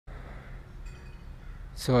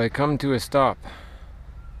So I come to a stop,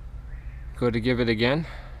 go to give it again,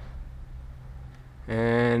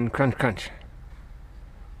 and crunch crunch.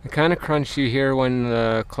 The kind of crunch you hear when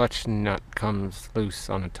the clutch nut comes loose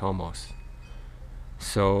on a Tomos.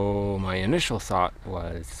 So my initial thought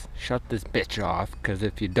was, shut this bitch off, because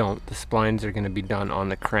if you don't, the splines are going to be done on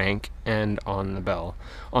the crank and on the bell,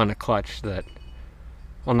 on a clutch that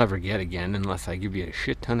I'll never get again unless I give you a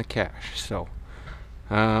shit ton of cash. So,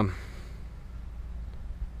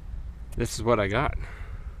 this is what I got.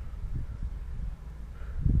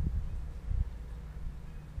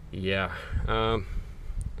 Yeah, I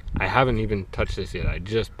haven't even touched this yet. I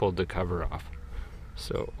just pulled the cover off.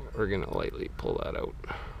 So we're gonna lightly pull that out.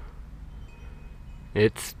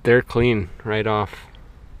 They're clean right off.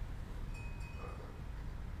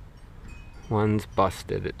 One's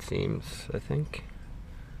busted, it seems, I think.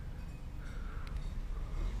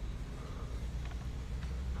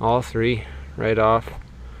 All three right off.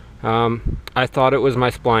 I thought it was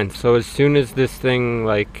my spline, so as soon as this thing,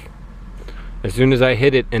 as soon as I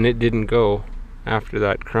hit it and it didn't go after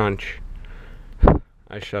that crunch,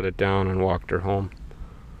 I shut it down and walked her home.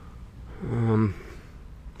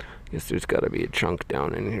 Guess there's gotta be a chunk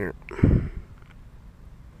down in here.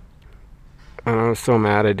 I was so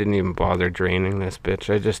mad I didn't even bother draining this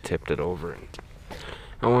bitch. I just tipped it over.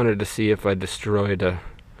 I wanted to see if I destroyed a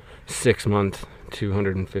 6-month,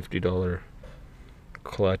 $250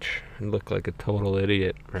 clutch and look like a total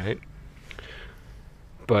idiot, right?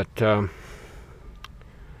 But I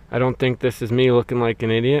don't think this is me looking like an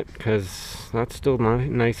idiot, because that's still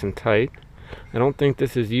nice and tight. I don't think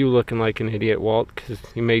this is you looking like an idiot, Walt, because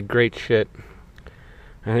you made great shit.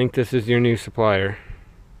 I think this is your new supplier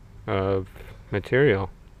of material.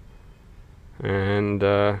 And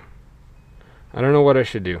I don't know what I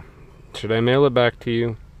should do. Should I mail it back to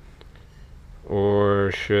you?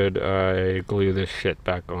 Or should I glue this shit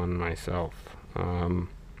back on myself?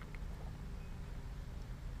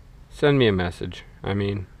 Send me a message. I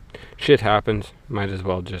mean, shit happens. Might as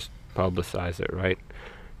well just publicize it, right?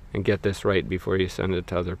 And get this right before you send it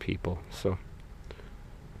to other people. So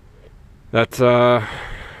that's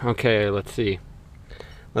okay, let's see.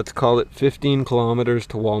 Let's call it 15 kilometers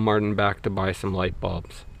to Walmart and back to buy some light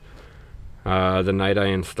bulbs. The night I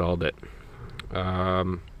installed it.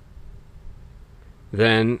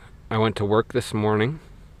 Then I went to work this morning.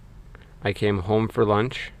 I came home for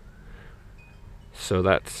lunch. So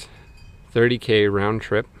that's 30K round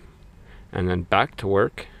trip. And then back to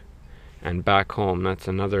work and back home. That's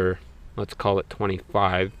another, let's call it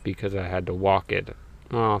 25, because I had to walk it.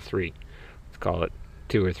 Well, 3. Let's call it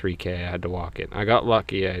 2 or 3K. I had to walk it. I got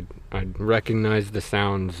lucky. I recognized the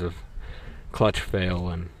sounds of clutch fail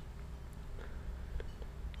and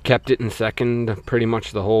kept it in second pretty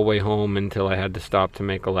much the whole way home until I had to stop to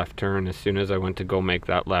make a left turn. As soon as I went to go make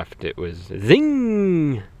that left, it was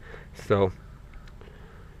zing! So,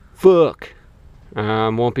 fuck.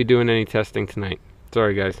 Won't be doing any testing tonight.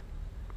 Sorry, guys.